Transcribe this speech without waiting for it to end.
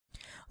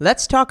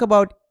Let's talk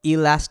about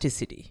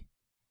elasticity.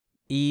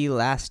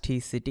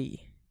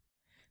 Elasticity.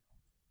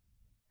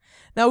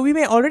 Now we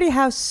may already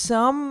have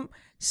some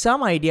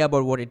idea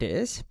about what it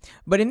is,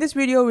 but in this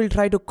video we'll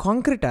try to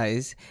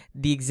concretize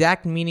the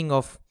exact meaning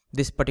of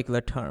this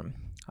particular term.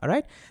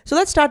 Alright, so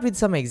let's start with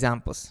some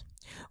examples.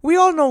 We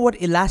all know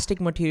what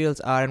elastic materials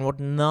are and what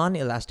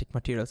non-elastic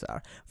materials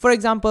are. For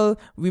example,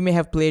 we may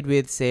have played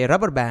with, say,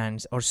 rubber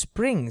bands or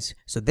springs,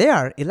 so they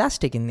are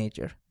elastic in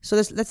nature. So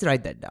let's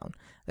write that down.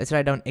 Let's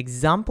write down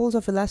examples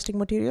of elastic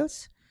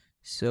materials.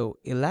 So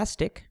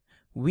elastic,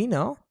 we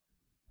know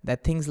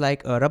that things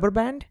like a rubber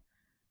band,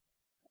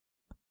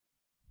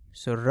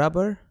 so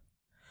rubber,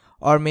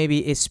 or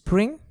maybe a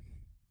spring,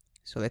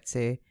 so let's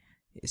say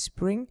a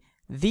spring,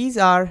 these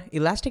are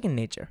elastic in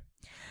nature.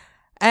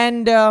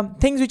 And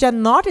things which are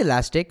not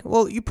elastic,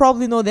 well, you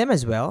probably know them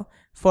as well.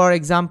 For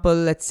example,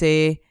 let's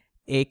say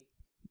a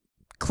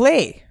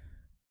clay.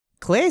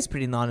 Clay is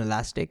pretty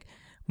non-elastic.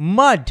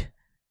 Mud.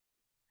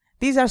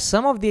 These are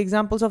some of the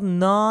examples of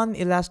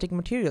non-elastic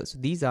materials.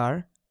 These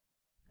are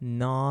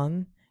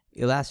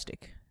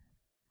non-elastic.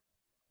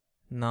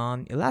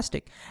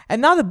 Non-elastic.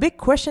 And now the big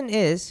question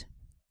is,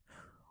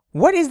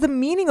 what is the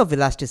meaning of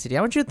elasticity?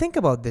 I want you to think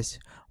about this.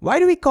 Why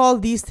do we call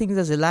these things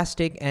as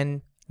elastic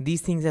and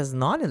these things as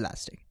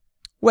non-elastic?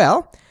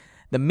 Well,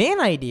 the main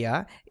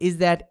idea is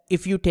that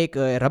if you take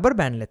a rubber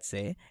band, let's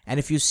say, and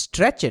if you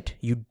stretch it,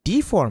 you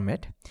deform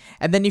it,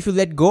 and then if you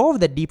let go of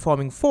the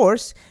deforming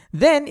force,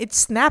 then it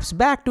snaps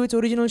back to its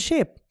original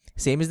shape.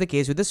 Same is the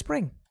case with the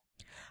spring.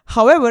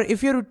 However,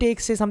 if you were to take,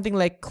 say, something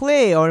like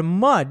clay or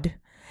mud,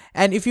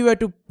 and if you were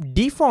to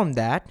deform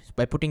that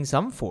by putting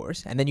some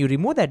force, and then you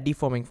remove that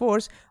deforming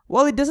force,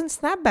 well, it doesn't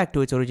snap back to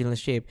its original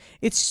shape.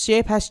 Its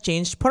shape has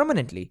changed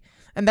permanently.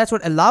 And that's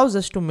what allows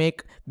us to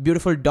make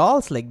beautiful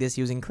dolls like this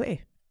using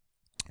clay.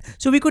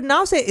 So we could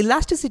now say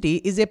elasticity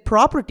is a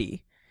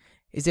property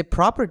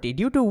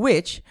due to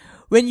which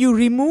when you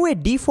remove a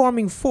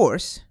deforming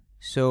force,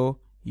 so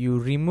you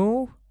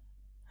remove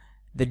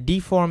the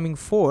deforming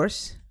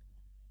force,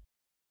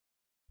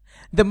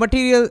 the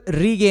material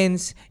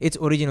regains its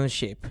original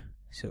shape.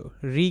 So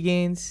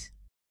regains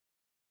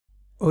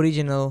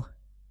original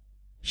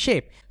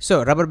shape.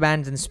 So rubber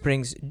bands and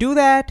springs do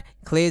that,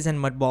 clays and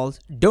mud balls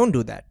don't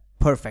do that.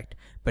 Perfect.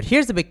 But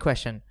here's the big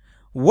question.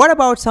 What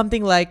about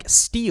something like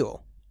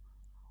steel?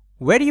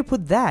 Where do you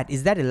put that?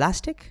 Is that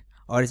elastic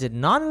or is it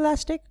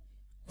non-elastic?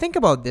 Think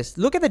about this.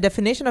 Look at the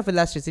definition of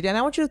elasticity, and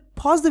I want you to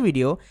pause the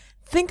video.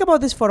 Think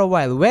about this for a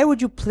while. Where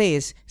would you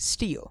place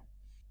steel?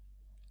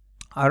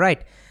 All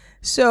right.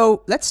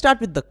 So let's start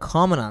with the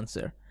common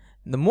answer.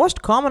 The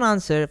most common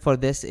answer for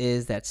this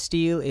is that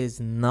steel is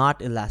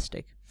not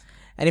elastic.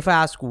 And if I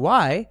ask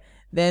why,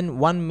 then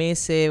one may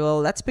say,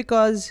 well, that's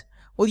because,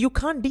 well, you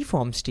can't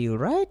deform steel,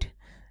 right?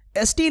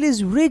 A steel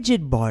is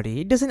rigid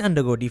body. It doesn't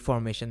undergo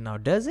deformation now,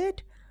 does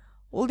it?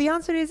 Well, the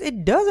answer is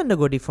it does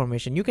undergo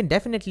deformation. You can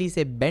definitely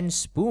say bend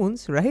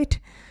spoons, right?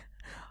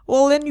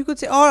 Well, then you could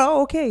say,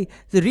 oh, okay.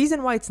 The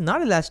reason why it's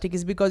not elastic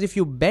is because if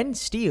you bend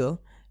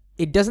steel,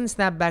 it doesn't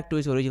snap back to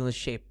its original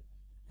shape.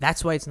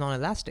 That's why it's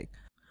non-elastic.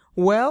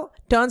 Well,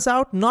 turns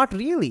out not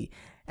really.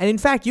 And in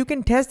fact, you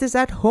can test this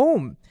at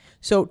home.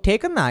 So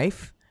take a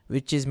knife,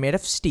 which is made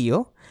of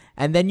steel,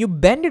 and then you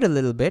bend it a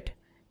little bit,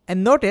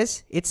 and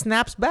notice it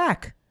snaps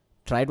back.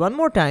 Try it one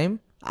more time.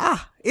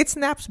 It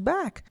snaps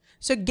back.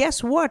 So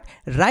guess what?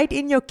 Right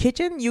in your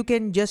kitchen, you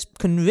can just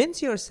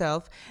convince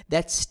yourself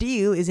that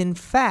steel is in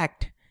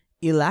fact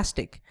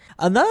elastic.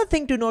 Another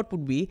thing to note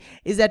would be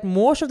is that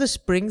most of the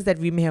springs that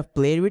we may have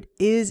played with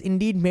is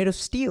indeed made of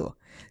steel.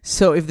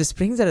 So if the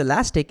springs are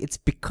elastic, it's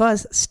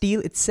because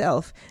steel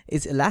itself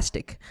is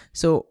elastic.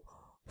 So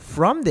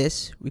from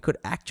this, we could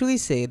actually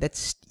say that,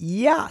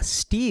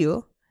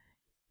 steel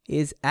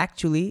is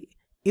actually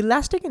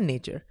elastic in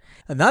nature.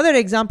 Another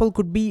example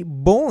could be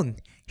bone.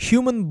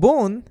 Human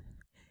bone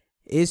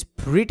is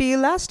pretty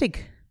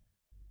elastic.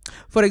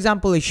 For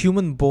example, a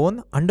human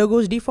bone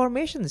undergoes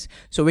deformations.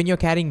 So when you're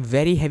carrying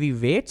very heavy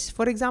weights,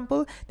 for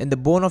example, then the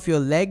bone of your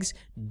legs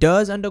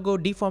does undergo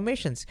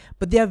deformations.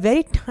 But they are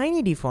very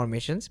tiny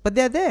deformations, but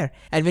they're there.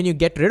 And when you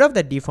get rid of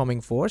that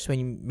deforming force,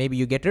 maybe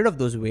you get rid of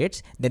those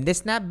weights, then they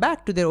snap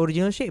back to their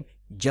original shape,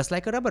 just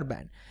like a rubber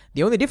band.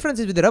 The only difference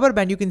is with the rubber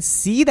band, you can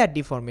see that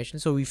deformation.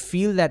 So we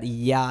feel that,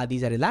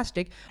 these are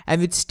elastic.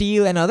 And with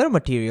steel and other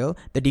material,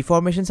 the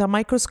deformations are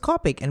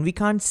microscopic and we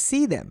can't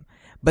see them.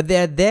 But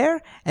they're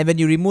there, and when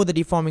you remove the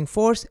deforming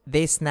force,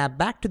 they snap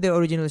back to their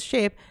original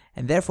shape,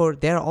 and therefore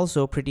they're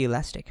also pretty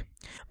elastic.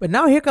 But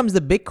now here comes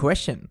the big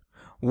question.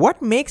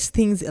 What makes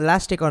things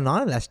elastic or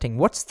non-elastic?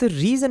 What's the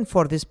reason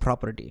for this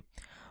property?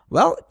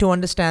 Well, to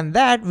understand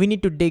that, we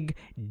need to dig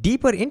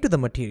deeper into the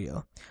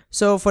material.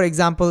 So for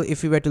example,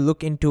 if we were to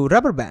look into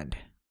rubber band,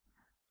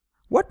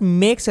 what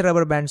makes a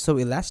rubber band so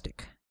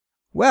elastic?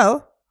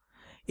 Well,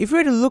 if we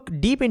were to look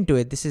deep into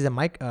it, this is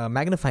a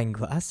magnifying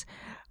glass,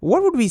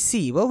 what would we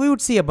see? Well, we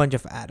would see a bunch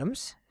of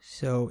atoms.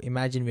 So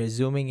imagine we're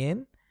zooming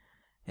in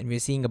and we're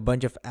seeing a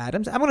bunch of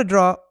atoms. I'm going to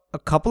draw a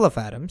couple of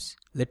atoms,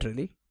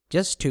 literally,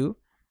 just two.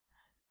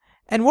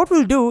 And what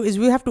we'll do is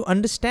we have to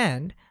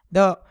understand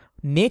the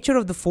nature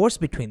of the force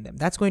between them.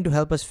 That's going to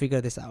help us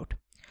figure this out.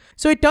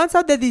 So it turns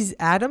out that these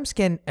atoms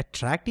can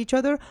attract each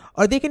other,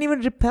 or they can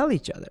even repel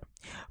each other.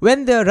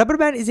 When the rubber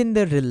band is in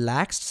the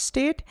relaxed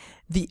state,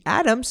 the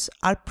atoms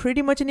are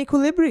pretty much in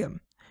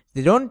equilibrium.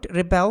 They don't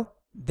repel,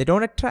 they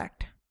don't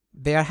attract.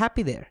 They are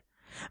happy there.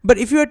 But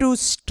if you were to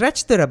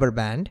stretch the rubber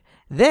band,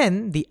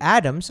 then the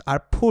atoms are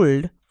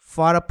pulled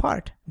far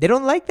apart. They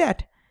don't like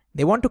that.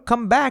 They want to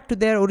come back to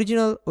their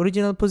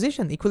original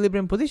position,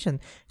 equilibrium position.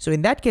 So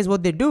in that case,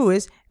 what they do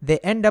is they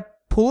end up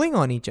pulling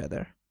on each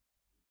other.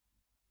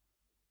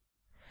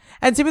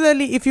 And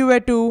similarly, if you were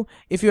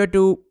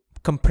to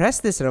compress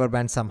this rubber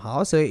band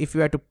somehow, so if you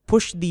were to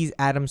push these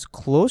atoms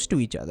close to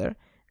each other,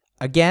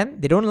 again,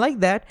 they don't like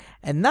that,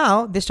 and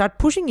now they start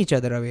pushing each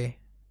other away.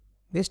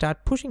 They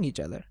start pushing each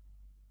other.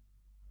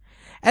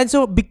 And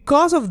so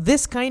because of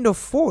this kind of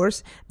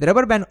force, the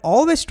rubber band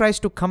always tries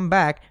to come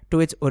back to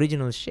its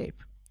original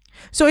shape.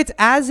 So it's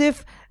as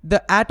if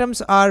the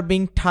atoms are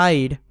being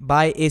tied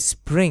by a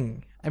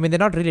spring. I mean, they're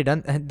not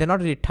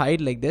really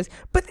tied like this,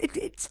 but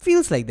it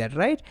feels like that,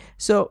 right?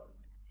 So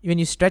when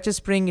you stretch a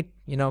spring,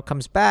 it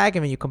comes back,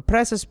 and when you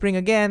compress a spring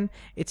again,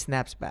 it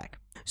snaps back.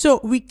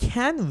 So we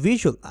can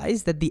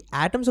visualize that the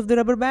atoms of the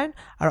rubber band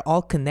are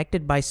all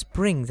connected by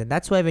springs, and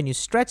that's why when you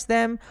stretch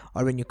them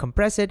or when you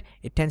compress it,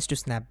 it tends to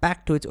snap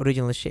back to its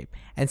original shape.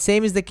 And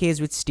same is the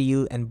case with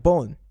steel and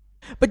bone.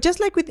 But just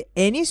like with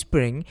any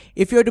spring,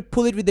 if you were to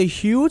pull it with a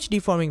huge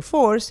deforming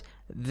force,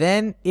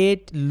 then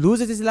it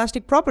loses its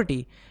elastic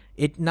property.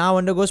 It now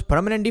undergoes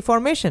permanent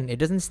deformation. It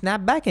doesn't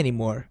snap back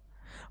anymore.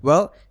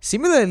 Well,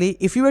 similarly,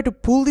 if you were to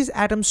pull these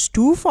atoms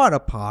too far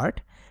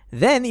apart,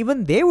 then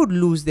even they would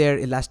lose their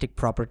elastic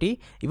property.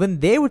 Even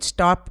they would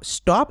stop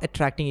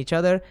attracting each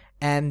other,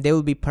 and there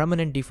will be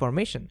permanent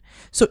deformation.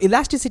 So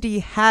elasticity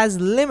has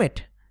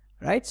limit,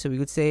 right? So we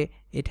would say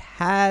it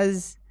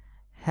has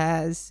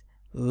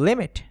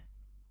limit.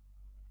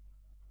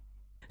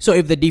 So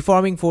if the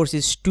deforming force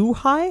is too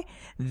high,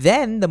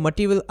 then the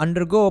material will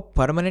undergo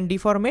permanent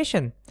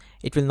deformation.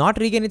 It will not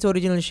regain its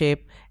original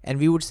shape, and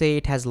we would say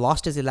it has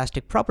lost its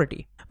elastic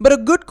property. But a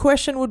good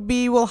question would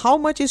be, well, how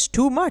much is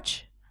too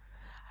much?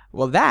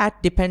 Well,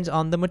 that depends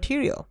on the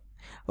material.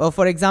 Well,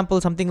 for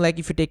example, something like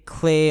if you take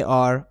clay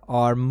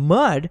or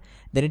mud,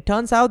 then it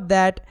turns out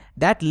that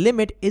that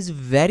limit is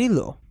very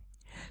low.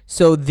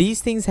 So these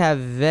things have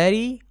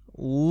very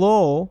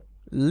low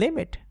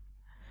limit.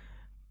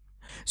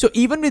 So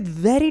even with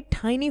very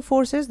tiny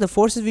forces, the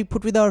forces we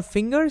put with our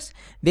fingers,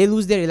 they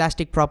lose their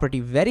elastic property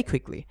very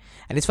quickly.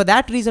 And it's for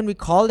that reason we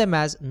call them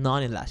as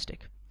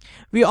non-elastic.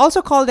 We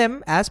also call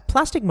them as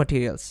plastic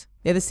materials.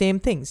 They're the same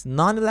things,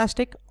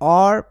 non-elastic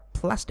or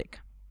plastic.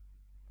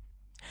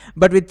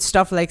 But with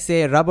stuff like,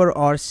 say, rubber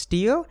or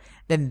steel,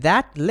 then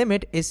that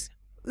limit is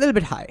a little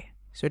bit high.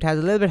 So it has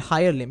a little bit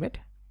higher limit,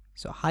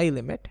 so high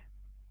limit.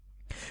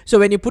 So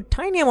when you put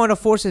tiny amount of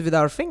forces with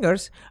our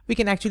fingers, we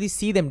can actually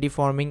see them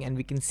deforming, and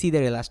we can see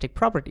their elastic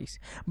properties.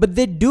 But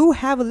they do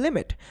have a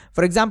limit.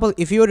 For example,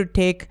 if you were to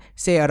take,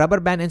 say, a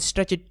rubber band and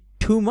stretch it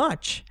too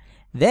much,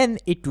 then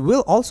it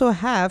will also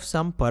have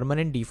some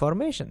permanent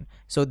deformation.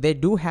 So they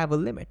do have a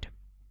limit.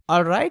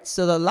 All right,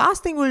 so the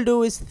last thing we'll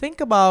do is think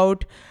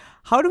about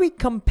how do we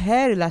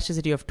compare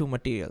elasticity of two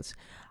materials?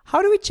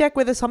 How do we check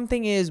whether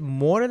something is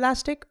more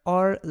elastic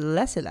or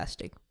less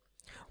elastic?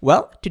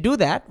 Well, to do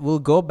that, we'll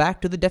go back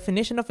to the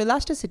definition of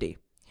elasticity.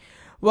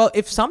 Well,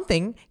 if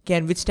something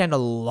can withstand a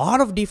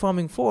lot of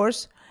deforming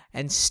force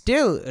and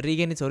still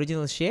regain its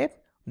original shape,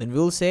 then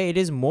we'll say it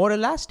is more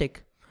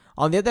elastic.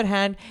 On the other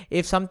hand,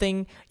 if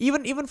something,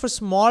 even for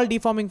small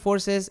deforming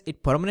forces,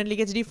 it permanently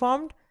gets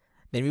deformed,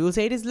 then we will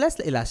say it is less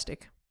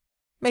elastic.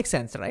 Makes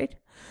sense, right?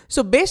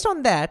 So based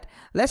on that,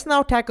 let's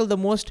now tackle the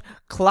most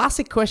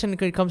classic question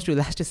when it comes to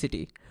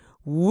elasticity.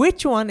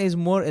 Which one is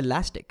more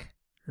elastic?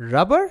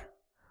 Rubber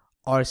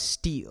or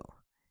steel?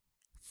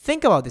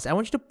 Think about this. I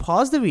want you to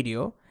pause the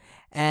video,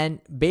 and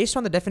based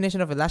on the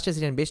definition of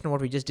elasticity and based on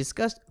what we just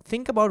discussed,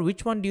 think about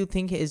which one do you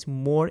think is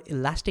more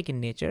elastic in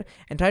nature,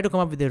 and try to come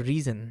up with a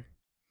reason.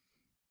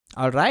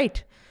 All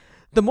right.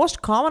 The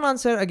most common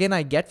answer, again,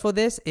 I get for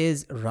this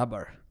is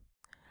rubber.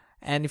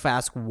 And if I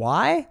ask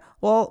why,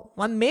 well,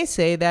 one may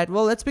say that,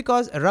 well, that's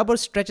because rubber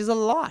stretches a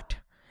lot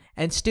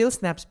and steel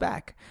snaps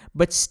back.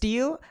 But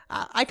steel,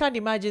 I can't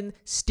imagine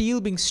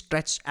steel being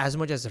stretched as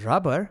much as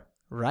rubber,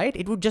 right?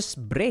 It would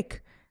just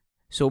break.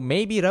 So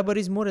maybe rubber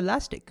is more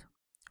elastic,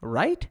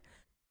 right?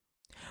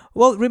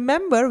 Well,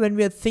 remember, when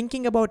we are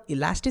thinking about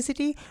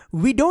elasticity,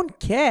 we don't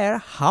care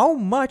how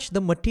much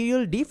the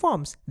material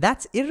deforms.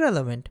 That's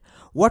irrelevant.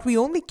 What we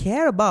only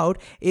care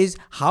about is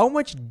how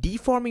much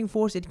deforming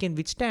force it can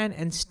withstand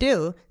and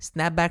still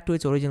snap back to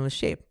its original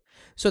shape.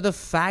 So the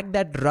fact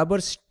that rubber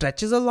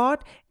stretches a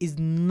lot is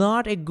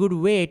not a good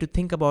way to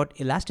think about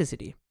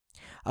elasticity.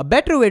 A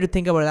better way to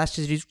think about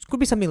elasticity could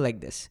be something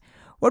like this.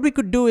 What we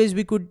could do is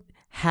we could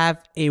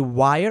have a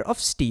wire of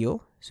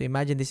steel. So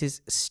imagine this is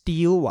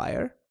steel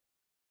wire,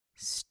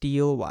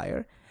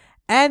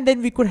 and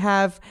then we could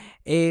have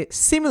a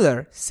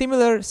similar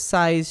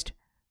sized,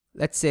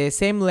 let's say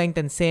same length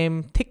and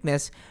same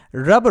thickness,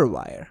 rubber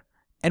wire.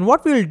 And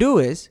what we'll do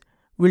is,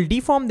 we'll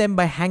deform them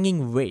by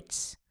hanging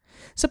weights.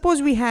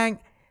 Suppose we hang,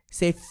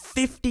 say,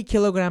 50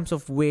 kilograms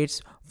of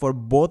weights for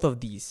both of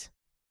these.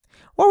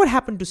 What would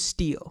happen to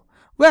steel?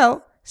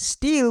 Well,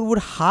 steel would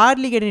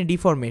hardly get any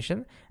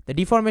deformation. The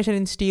deformation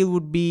in steel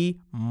would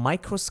be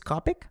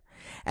microscopic.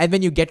 And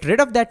when you get rid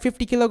of that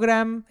 50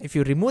 kilogram, if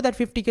you remove that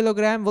 50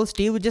 kilogram, well,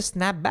 steel would just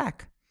snap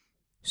back.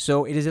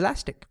 So it is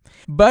elastic.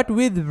 But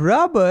with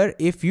rubber,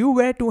 if you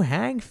were to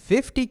hang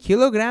 50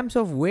 kilograms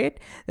of weight,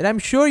 then I'm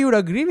sure you would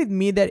agree with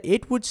me that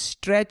it would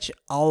stretch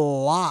a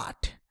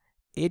lot.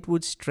 It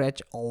would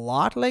stretch a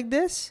lot like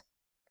this.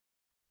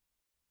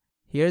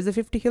 Here's the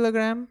 50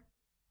 kilogram.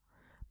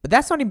 But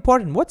that's not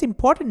important. What's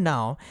important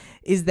now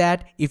is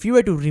that if you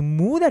were to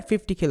remove that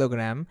 50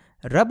 kilogram,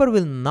 rubber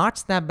will not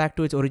snap back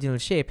to its original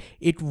shape.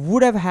 It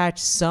would have had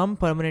some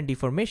permanent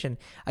deformation.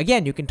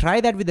 Again, you can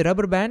try that with the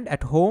rubber band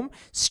at home,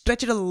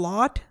 stretch it a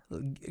lot,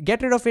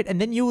 get rid of it,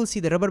 and then you will see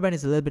the rubber band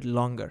is a little bit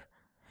longer.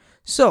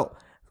 So,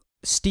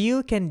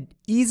 steel can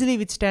easily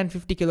withstand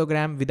 50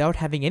 kilogram without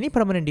having any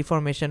permanent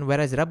deformation,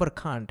 whereas rubber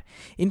can't.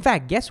 In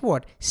fact, guess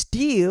what?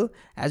 Steel,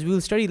 as we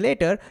will study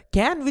later,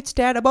 can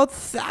withstand about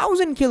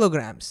 1,000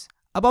 kilograms.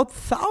 About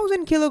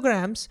 1,000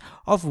 kilograms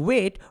of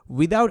weight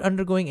without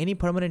undergoing any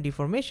permanent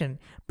deformation.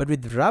 But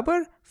with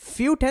rubber,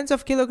 few tens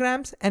of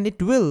kilograms, and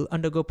it will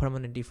undergo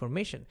permanent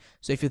deformation.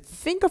 So if you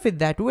think of it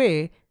that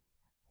way,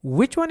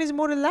 which one is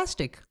more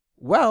elastic?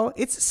 Well,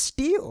 it's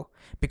steel,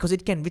 because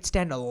it can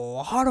withstand a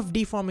lot of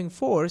deforming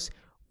force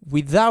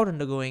without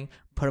undergoing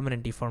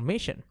permanent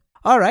deformation.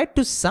 Alright,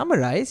 to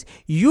summarize,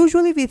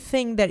 usually we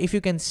think that if you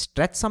can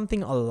stretch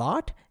something a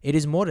lot, it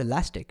is more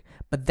elastic.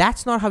 But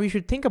that's not how you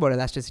should think about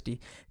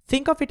elasticity.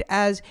 Think of it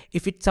as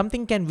if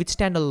something can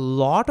withstand a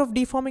lot of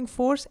deforming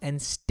force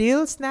and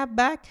still snap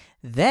back,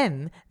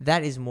 then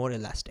that is more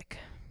elastic.